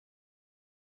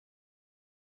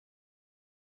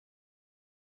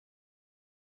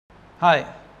Hi,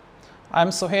 I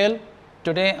am Sohail.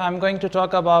 Today I am going to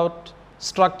talk about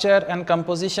structure and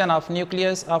composition of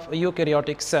nucleus of a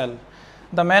eukaryotic cell.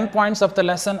 The main points of the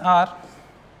lesson are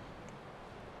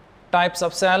types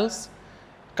of cells,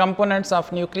 components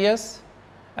of nucleus,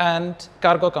 and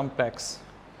cargo complex.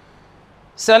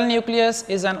 Cell nucleus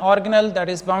is an organelle that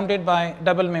is bounded by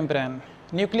double membrane.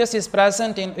 Nucleus is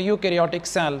present in eukaryotic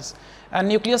cells, and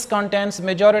nucleus contains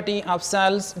majority of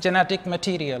cells' genetic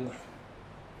material.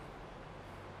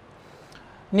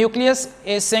 Nucleus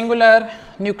is singular,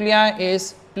 nuclei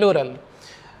is plural.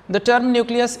 The term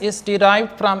nucleus is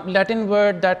derived from Latin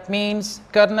word that means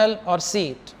kernel or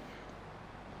seed.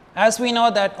 As we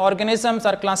know that organisms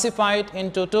are classified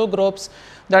into two groups,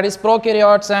 that is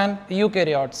prokaryotes and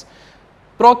eukaryotes.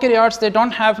 Prokaryotes, they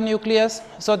don't have nucleus,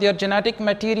 so their genetic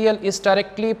material is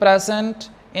directly present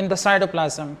in the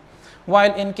cytoplasm.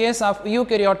 While in case of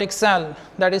eukaryotic cell,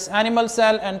 that is animal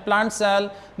cell and plant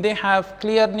cell, they have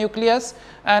clear nucleus,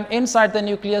 and inside the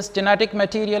nucleus genetic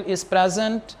material is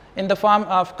present in the form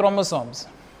of chromosomes.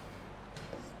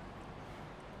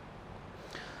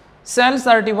 Cells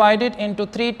are divided into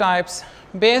three types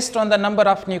based on the number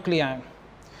of nuclei,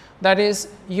 that is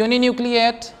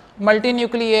uninucleate,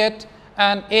 multinucleate,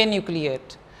 and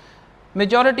anucleate.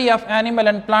 Majority of animal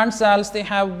and plant cells, they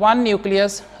have one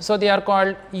nucleus, so they are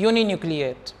called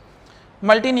uninucleate.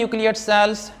 Multinucleate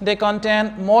cells, they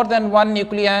contain more than one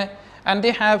nuclei and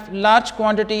they have large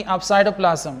quantity of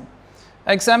cytoplasm.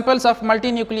 Examples of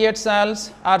multinucleate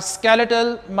cells are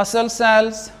skeletal muscle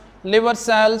cells, liver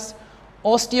cells,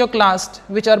 osteoclast,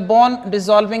 which are bone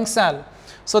dissolving cell.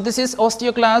 So this is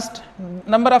osteoclast,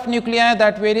 number of nuclei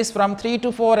that varies from 3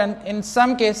 to 4, and in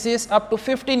some cases up to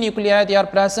 50 nuclei they are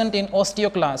present in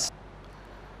osteoclast.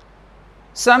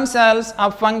 Some cells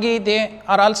of fungi, they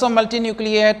are also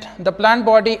multinucleate. The plant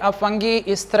body of fungi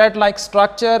is thread-like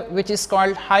structure which is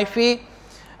called hyphae,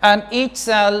 and each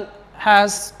cell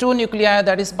has two nuclei,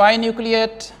 that is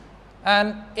binucleate,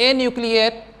 and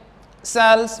anucleate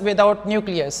cells without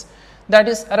nucleus, that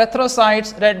is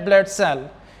erythrocytes, red blood cell.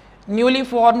 Newly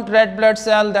formed red blood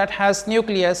cell that has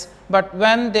nucleus, but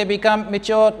when they become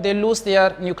mature they lose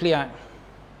their nuclei.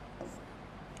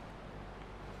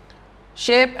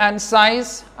 Shape and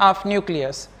size of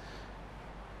nucleus.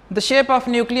 The shape of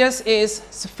nucleus is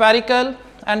spherical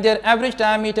and their average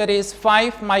diameter is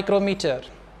 5 micrometer.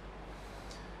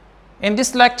 In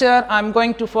this lecture I am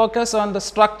going to focus on the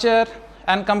structure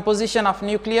and composition of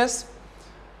nucleus.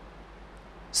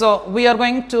 So we are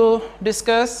going to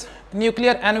discuss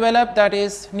nuclear envelope, that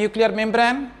is nuclear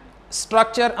membrane,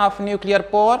 structure of nuclear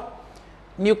pore,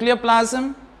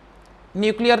 nucleoplasm,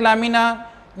 nuclear lamina,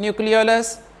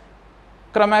 nucleolus,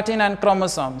 chromatin and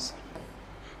chromosomes.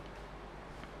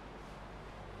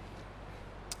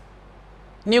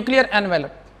 Nuclear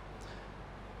envelope.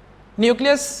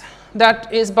 Nucleus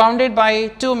that is bounded by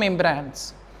two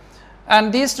membranes,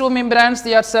 and these two membranes,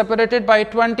 they are separated by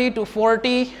 20 to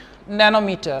 40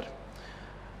 nanometer.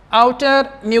 Outer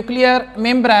nuclear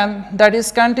membrane that is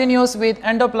continuous with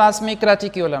endoplasmic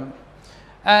reticulum,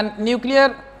 and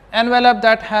nuclear envelope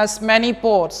that has many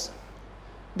pores.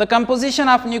 The composition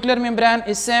of nuclear membrane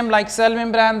is same like cell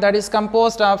membrane, that is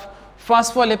composed of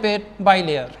phospholipid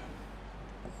bilayer.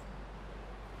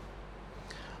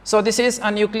 So this is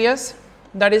a nucleus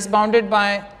that is bounded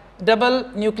by double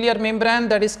nuclear membrane,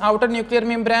 that is outer nuclear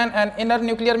membrane and inner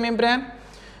nuclear membrane,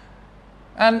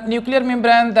 and nuclear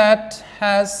membrane that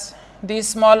has these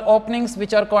small openings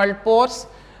which are called pores,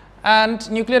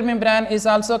 and nuclear membrane is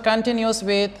also continuous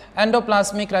with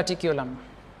endoplasmic reticulum.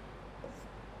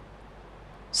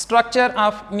 Structure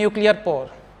of nuclear pore.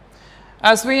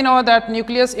 As we know that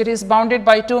nucleus, it is bounded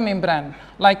by two membrane,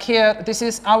 like here this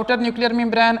is outer nuclear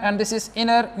membrane and this is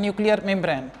inner nuclear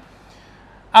membrane.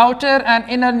 Outer and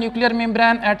inner nuclear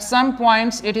membrane, at some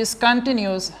points it is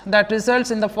continuous, that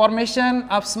results in the formation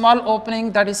of small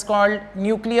opening that is called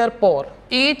nuclear pore.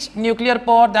 Each nuclear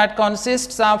pore that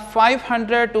consists of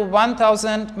 500 to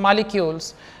 1000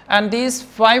 molecules, and these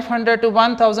 500 to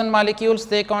 1000 molecules,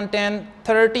 they contain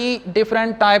 30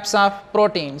 different types of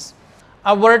proteins.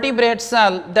 A vertebrate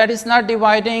cell that is not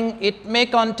dividing, it may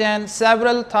contain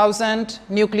several thousand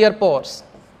nuclear pores.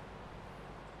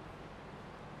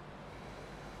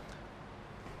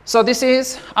 So this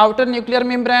is outer nuclear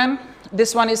membrane,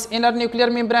 this one is inner nuclear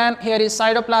membrane, here is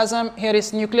cytoplasm, here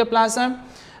is nucleoplasm,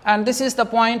 and this is the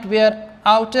point where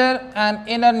outer and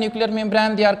inner nuclear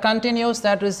membrane, they are continuous,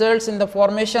 that results in the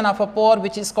formation of a pore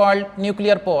which is called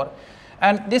nuclear pore.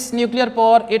 And this nuclear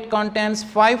pore, it contains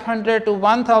 500 to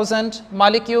 1000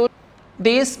 molecules.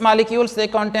 These molecules, they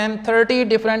contain 30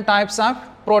 different types of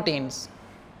proteins.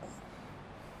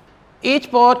 Each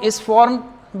pore is formed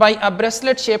by a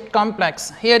bracelet shaped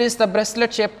complex. Here is the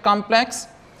bracelet shaped complex.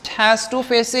 It has two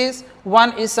phases,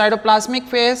 one is cytoplasmic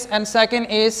phase and second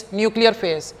is nuclear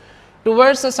phase.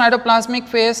 Towards the cytoplasmic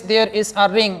phase there is a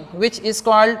ring which is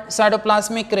called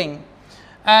cytoplasmic ring,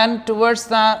 and towards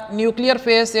the nuclear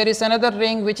phase there is another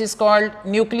ring which is called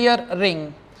nuclear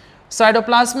ring.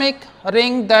 Cytoplasmic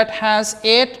ring that has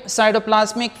 8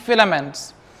 cytoplasmic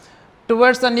filaments.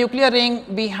 Towards the nuclear ring,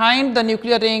 behind the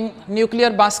nuclear ring, nuclear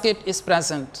basket is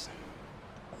present.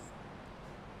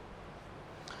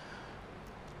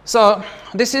 So,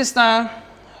 this is the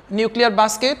nuclear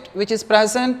basket which is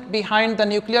present behind the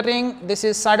nuclear ring. This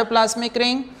is cytoplasmic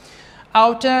ring.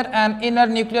 Outer and inner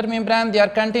nuclear membrane, they are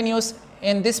continuous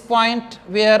in this point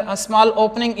where a small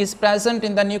opening is present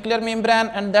in the nuclear membrane,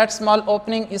 and that small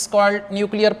opening is called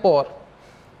nuclear pore.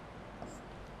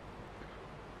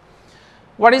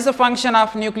 What is the function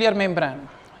of nuclear membrane?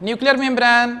 Nuclear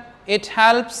membrane, it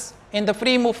helps in the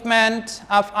free movement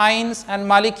of ions and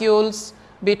molecules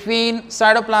between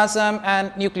cytoplasm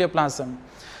and nucleoplasm.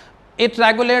 It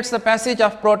regulates the passage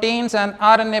of proteins and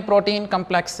RNA protein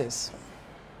complexes.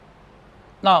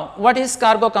 Now, what is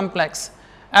cargo complex?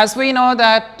 As we know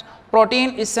that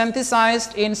protein is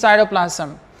synthesized in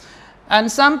cytoplasm,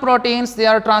 and some proteins, they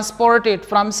are transported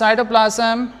from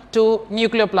cytoplasm to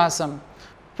nucleoplasm.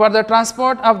 For the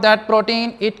transport of that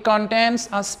protein, it contains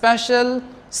a special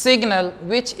signal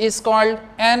which is called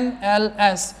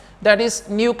NLS, that is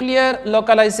nuclear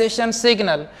localization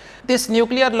signal. This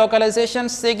nuclear localization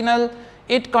signal,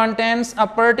 it contains a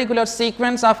particular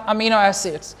sequence of amino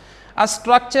acids, a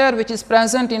structure which is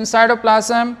present in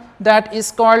cytoplasm that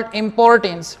is called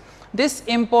importins. This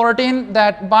importin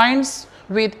that binds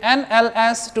with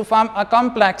NLS to form a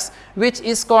complex which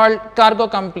is called cargo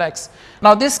complex.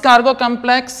 Now, this cargo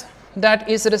complex that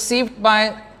is received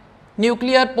by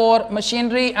nuclear pore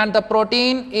machinery, and the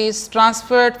protein is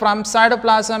transferred from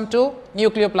cytoplasm to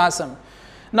nucleoplasm.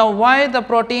 Now, why the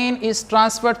protein is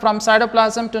transferred from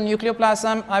cytoplasm to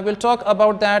nucleoplasm, I will talk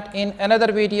about that in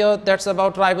another video, that's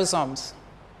about ribosomes.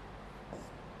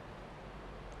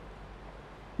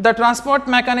 The transport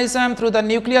mechanism through the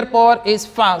nuclear pore is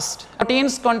fast.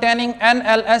 Proteins containing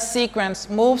NLS sequence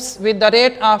moves with the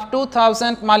rate of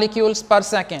 2000 molecules per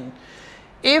second.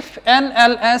 If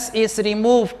NLS is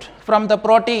removed from the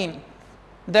protein,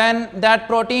 then that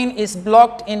protein is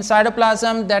blocked in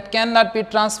cytoplasm, that cannot be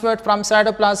transferred from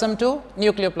cytoplasm to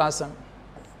nucleoplasm.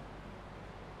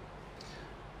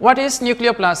 What is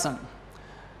nucleoplasm?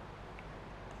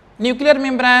 Nuclear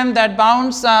membrane that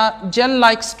bounds a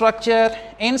gel-like structure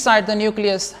inside the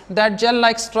nucleus, that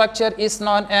gel-like structure is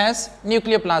known as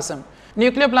nucleoplasm.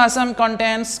 Nucleoplasm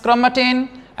contains chromatin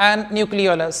and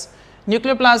nucleolus.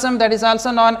 Nucleoplasm, that is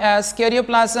also known as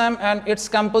karyoplasm, and its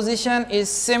composition is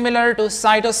similar to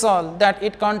cytosol, that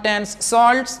it contains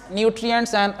salts,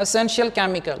 nutrients and essential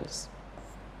chemicals.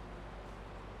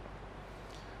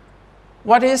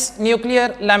 What is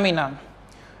nuclear lamina?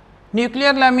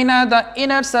 Nuclear lamina, the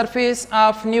inner surface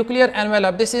of nuclear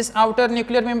envelope. This is outer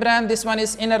nuclear membrane, this one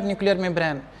is inner nuclear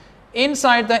membrane.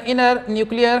 Inside the inner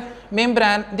nuclear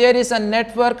membrane, there is a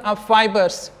network of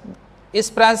fibers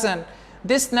is present.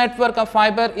 This network of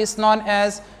fiber is known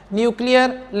as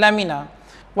nuclear lamina.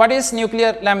 What is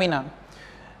nuclear lamina?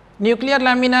 Nuclear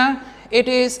lamina, it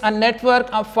is a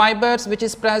network of fibers which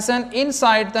is present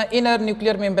inside the inner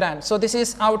nuclear membrane. So, this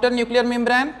is outer nuclear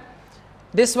membrane.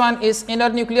 This one is inner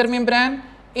nuclear membrane.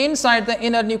 Inside the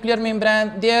inner nuclear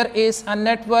membrane, there is a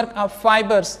network of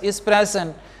fibers is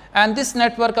present, and this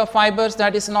network of fibers,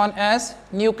 that is known as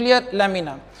nuclear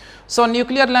lamina. So,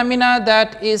 nuclear lamina,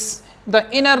 that is the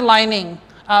inner lining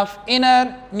of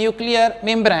inner nuclear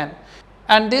membrane,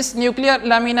 and this nuclear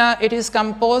lamina, it is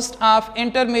composed of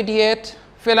intermediate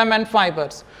filament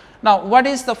fibers. Now, what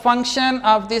is the function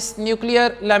of this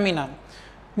nuclear lamina?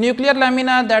 Nuclear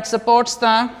lamina that supports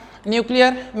the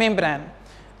nuclear membrane.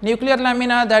 Nuclear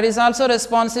lamina that is also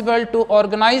responsible to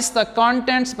organize the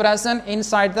contents present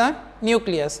inside the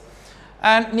nucleus,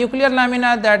 and nuclear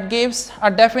lamina that gives a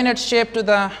definite shape to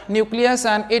the nucleus,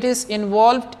 and it is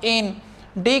involved in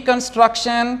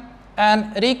deconstruction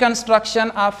and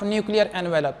reconstruction of nuclear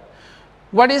envelope.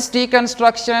 What is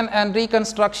deconstruction and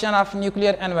reconstruction of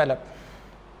nuclear envelope?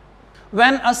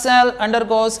 When a cell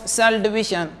undergoes cell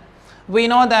division, we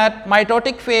know that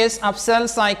mitotic phase of cell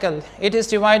cycle, it is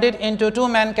divided into two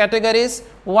main categories.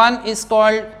 One is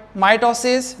called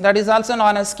mitosis, that is also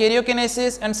known as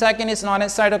karyokinesis, and second is known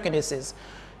as cytokinesis.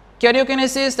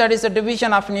 Karyokinesis, that is the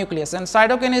division of nucleus, and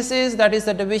cytokinesis, that is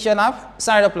the division of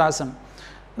cytoplasm.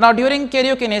 Now, during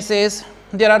karyokinesis,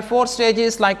 there are 4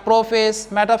 stages like prophase,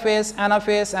 metaphase,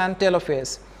 anaphase and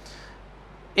telophase.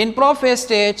 In prophase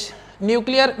stage,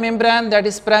 nuclear membrane that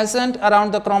is present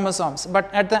around the chromosomes, but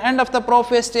at the end of the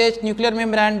prophase stage nuclear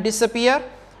membrane disappear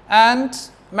and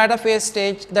metaphase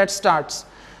stage that starts.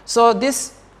 So,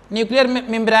 this nuclear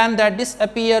membrane that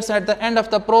disappears at the end of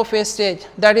the prophase stage,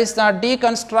 that is the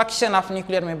deconstruction of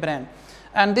nuclear membrane,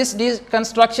 and this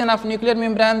deconstruction of nuclear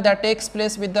membrane that takes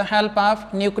place with the help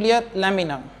of nuclear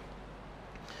lamina.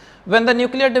 When the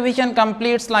nuclear division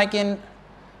completes like in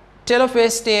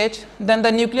telophase stage, then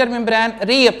the nuclear membrane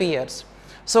reappears.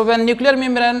 So, when nuclear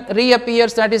membrane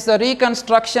reappears, that is the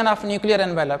reconstruction of nuclear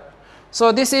envelope.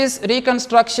 So, this is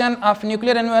reconstruction of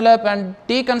nuclear envelope and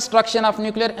deconstruction of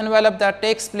nuclear envelope that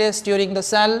takes place during the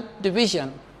cell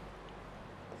division.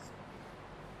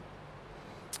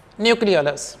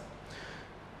 Nucleolus.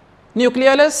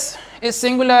 Nucleolus is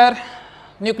singular,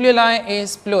 nucleoli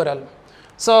is plural.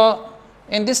 So,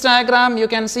 in this diagram you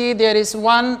can see there is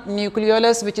one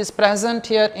nucleolus which is present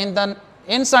here in the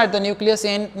inside the nucleus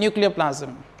in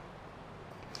nucleoplasm.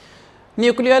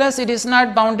 Nucleolus, it is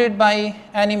not bounded by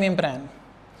any membrane,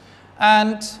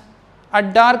 and a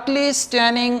darkly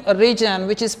staining region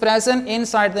which is present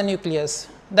inside the nucleus,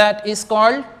 that is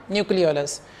called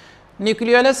nucleolus.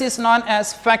 Nucleolus is known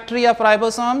as factory of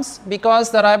ribosomes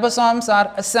because the ribosomes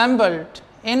are assembled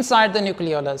inside the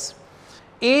nucleolus.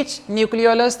 Each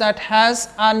nucleolus that has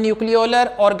a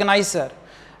nucleolar organizer,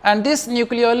 and this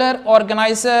nucleolar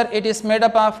organizer, it is made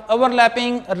up of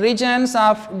overlapping regions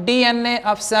of DNA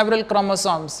of several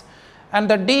chromosomes, and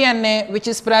the DNA which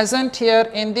is present here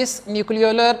in this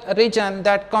nucleolar region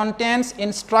that contains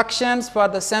instructions for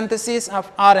the synthesis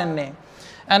of RNA,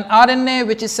 and RNA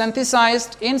which is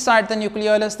synthesized inside the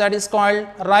nucleolus, that is called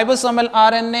ribosomal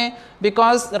RNA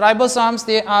because the ribosomes,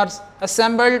 they are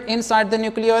assembled inside the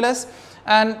nucleolus,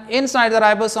 and inside the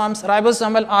ribosomes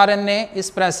ribosomal RNA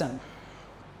is present.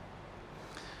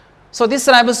 So, this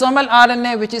ribosomal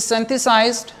RNA which is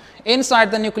synthesized inside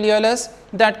the nucleolus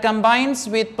that combines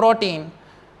with protein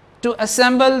to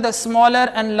assemble the smaller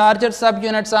and larger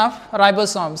subunits of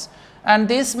ribosomes, and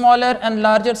these smaller and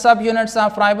larger subunits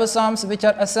of ribosomes which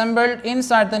are assembled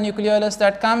inside the nucleolus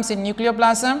that comes in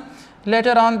nucleoplasm,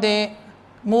 later on they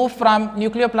move from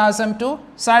nucleoplasm to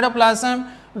cytoplasm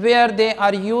where they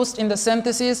are used in the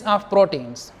synthesis of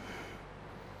proteins.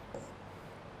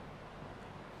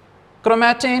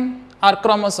 Chromatin or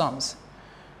chromosomes.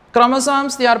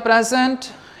 Chromosomes, they are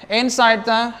present inside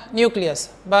the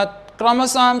nucleus, but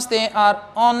chromosomes, they are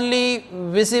only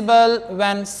visible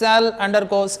when cell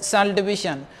undergoes cell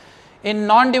division. In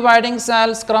non-dividing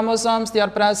cells, chromosomes, they are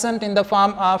present in the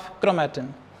form of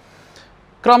chromatin.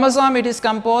 Chromosome, it is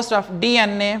composed of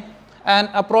DNA and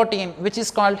a protein which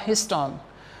is called histone,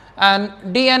 and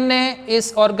DNA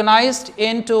is organized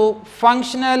into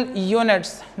functional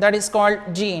units that is called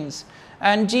genes,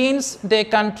 and genes, they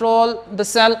control the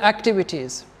cell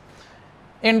activities.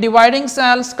 In dividing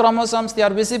cells, chromosomes, they are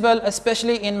visible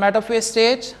especially in metaphase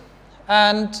stage,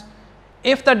 and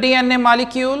if the DNA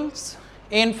molecules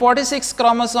in 46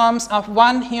 chromosomes of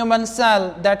one human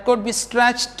cell that could be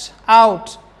stretched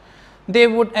out, they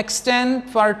would extend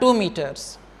for 2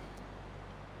 meters.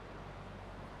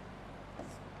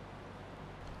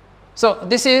 So,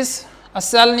 this is a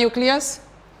cell nucleus.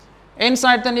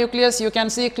 Inside the nucleus, you can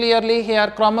see clearly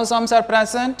here chromosomes are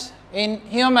present. In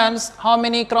humans, how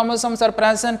many chromosomes are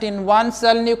present in one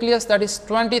cell nucleus? That is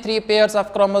 23 pairs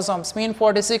of chromosomes, mean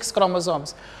 46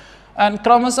 chromosomes. And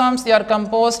chromosomes, they are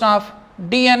composed of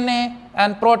DNA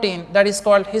and protein that is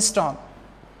called histone.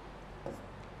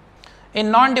 In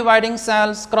non-dividing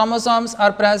cells, chromosomes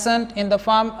are present in the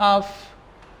form of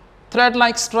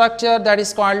thread-like structure that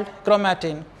is called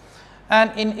chromatin.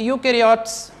 And in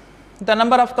eukaryotes, the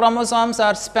number of chromosomes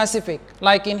are specific,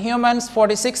 like in humans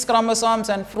 46 chromosomes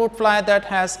and fruit fly that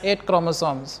has 8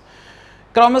 chromosomes.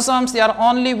 Chromosomes, they are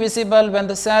only visible when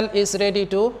the cell is ready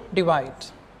to divide.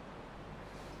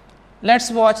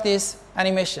 Let's watch this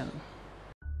animation.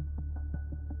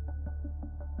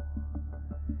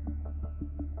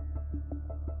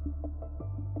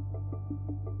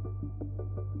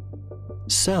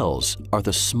 Cells are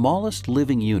the smallest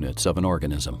living units of an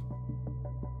organism.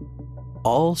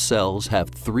 All cells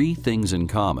have 3 things in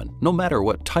common, no matter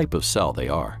what type of cell they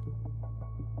are.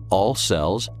 All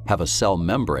cells have a cell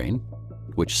membrane,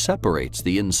 which separates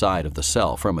the inside of the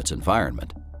cell from its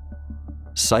environment,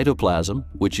 cytoplasm,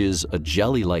 which is a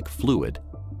jelly-like fluid,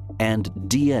 and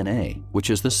DNA,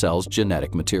 which is the cell's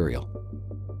genetic material.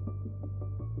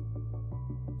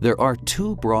 There are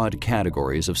 2 broad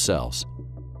categories of cells.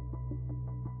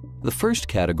 The first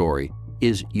category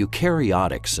is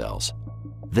eukaryotic cells.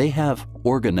 They have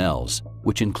organelles,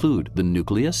 which include the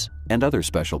nucleus and other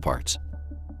special parts.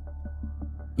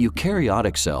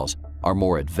 Eukaryotic cells are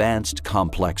more advanced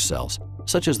complex cells,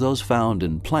 such as those found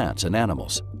in plants and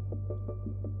animals.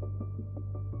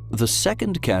 The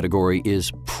second category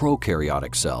is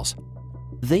prokaryotic cells.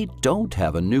 They don't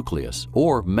have a nucleus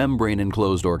or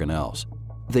membrane-enclosed organelles.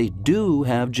 They do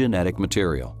have genetic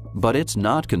material, but it's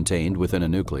not contained within a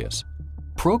nucleus.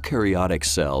 Prokaryotic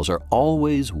cells are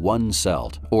always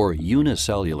one-celled or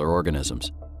unicellular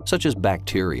organisms, such as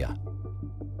bacteria.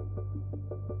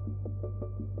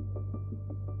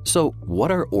 So,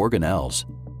 what are organelles?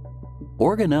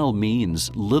 Organelle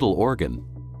means little organ.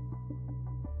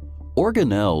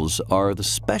 Organelles are the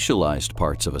specialized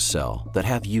parts of a cell that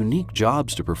have unique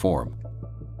jobs to perform.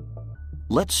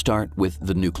 Let's start with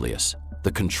the nucleus,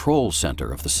 the control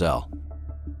center of the cell.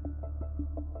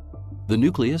 The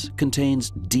nucleus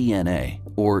contains DNA,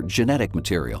 or genetic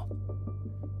material.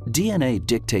 DNA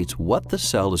dictates what the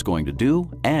cell is going to do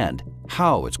and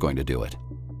how it's going to do it.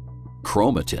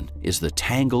 Chromatin is the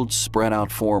tangled,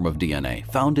 spread-out form of DNA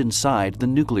found inside the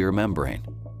nuclear membrane.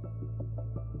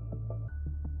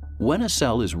 When a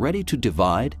cell is ready to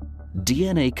divide,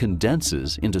 DNA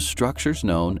condenses into structures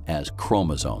known as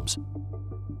chromosomes.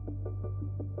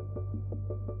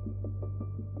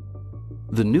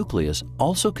 The nucleus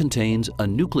also contains a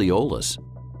nucleolus,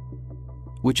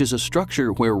 which is a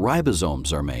structure where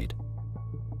ribosomes are made.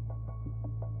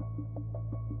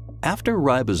 After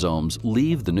ribosomes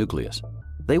leave the nucleus,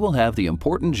 they will have the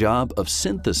important job of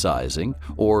synthesizing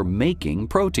or making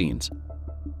proteins.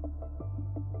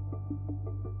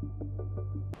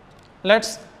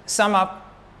 Let's sum up.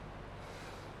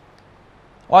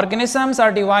 Organisms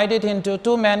are divided into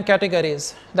two main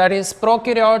categories, that is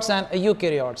prokaryotes and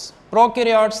eukaryotes.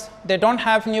 Prokaryotes, they don't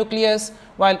have nucleus,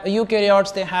 while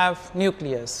eukaryotes, they have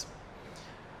nucleus.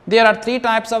 There are three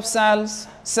types of cells.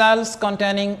 Cells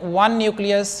containing one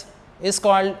nucleus is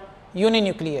called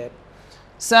uninucleate.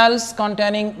 Cells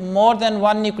containing more than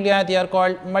one nuclei, they are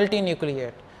called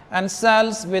multinucleate. And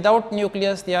cells without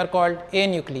nucleus, they are called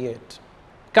anucleate.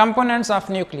 Components of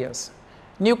nucleus.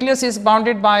 Nucleus is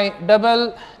bounded by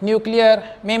double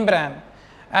nuclear membrane,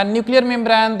 and nuclear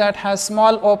membrane that has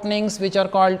small openings which are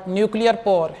called nuclear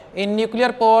pore. In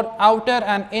nuclear pore, outer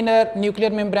and inner nuclear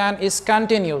membrane is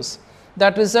continuous.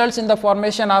 That results in the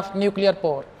formation of nuclear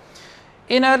pore.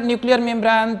 Inner nuclear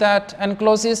membrane that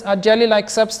encloses a jelly-like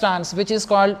substance which is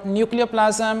called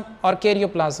nucleoplasm or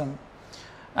karyoplasm.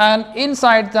 And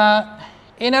inside the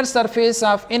inner surface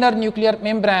of inner nuclear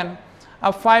membrane,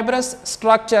 a fibrous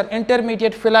structure,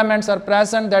 intermediate filaments are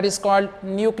present, that is called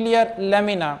nuclear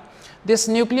lamina. This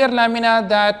nuclear lamina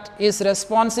that is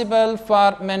responsible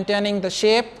for maintaining the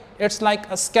shape, it's like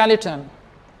a skeleton.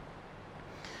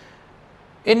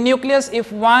 In nucleus,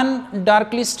 if one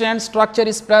darkly stained structure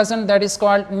is present, that is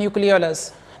called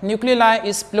nucleolus. Nuclei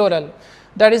is plural.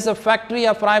 That is a factory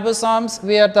of ribosomes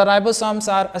where the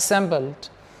ribosomes are assembled.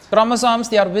 Chromosomes,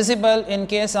 they are visible in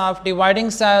case of dividing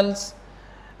cells,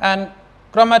 and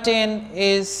chromatin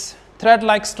is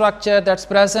thread-like structure that's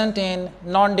present in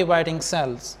non-dividing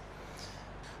cells.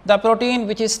 The protein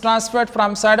which is transferred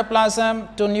from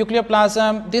cytoplasm to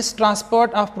nucleoplasm, this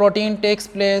transport of protein takes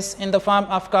place in the form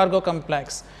of cargo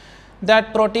complex.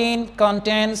 That protein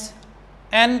contains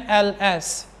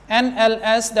NLS.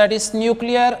 NLS, that is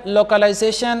nuclear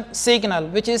localization signal,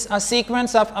 which is a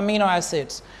sequence of amino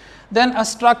acids. Then a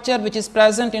structure which is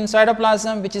present in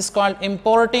cytoplasm which is called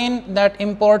importin. That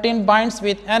importin binds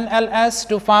with NLS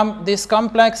to form this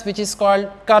complex which is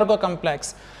called cargo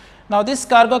complex. Now this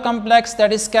cargo complex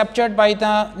that is captured by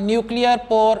the nuclear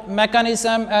pore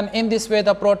mechanism, and in this way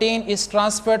the protein is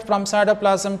transferred from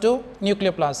cytoplasm to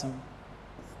nucleoplasm.